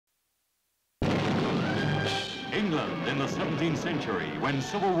England in the 17th century, when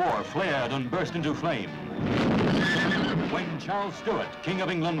civil war flared and burst into flame. When Charles Stuart, King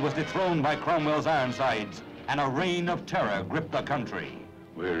of England, was dethroned by Cromwell's Ironsides, and a reign of terror gripped the country.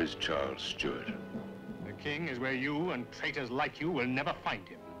 Where is Charles Stuart? The king is where you and traitors like you will never find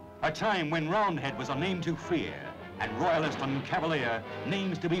him. A time when Roundhead was a name to fear, and Royalist and Cavalier,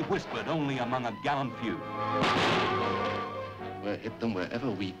 names to be whispered only among a gallant few. We'll hit them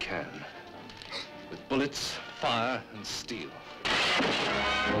wherever we can, with bullets, fire, and steel.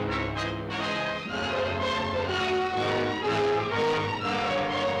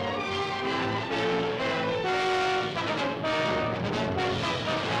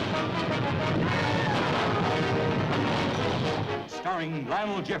 Starring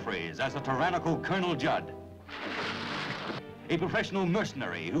Lionel Jeffries as a tyrannical Colonel Judd, a professional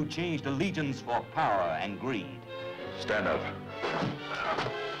mercenary who changed allegiance for power and greed. Stand up.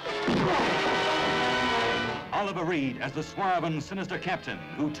 Oliver Reed as the suave and sinister captain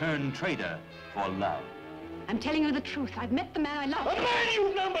who turned traitor for love. I'm telling you the truth. I've met the man I love. A man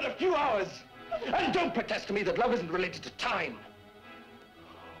you've known but a few hours! And don't protest to me that love isn't related to time.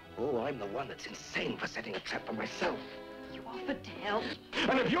 Oh, I'm the one that's insane for setting a trap for myself. You offered to help.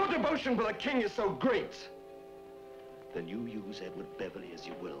 And if your devotion for the king is so great, then you use Edward Beverly as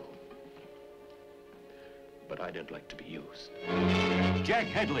you will. But I don't like to be used. Jack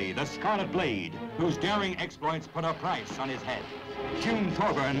Hedley, the Scarlet Blade, whose daring exploits put a price on his head. June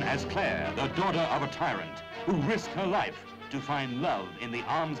Thorburn as Claire, the daughter of a tyrant, who risked her life to find love in the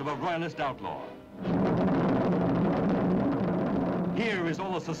arms of a royalist outlaw. Here is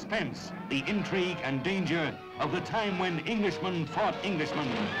all the suspense, the intrigue and danger of the time when Englishmen fought Englishmen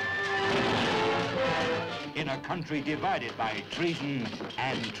in a country divided by treason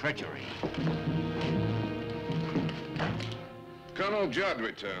and treachery. Colonel Judd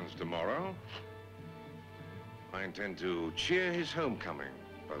returns tomorrow. I intend to cheer his homecoming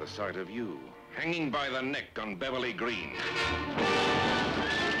by the sight of you, hanging by the neck on Beverly Green.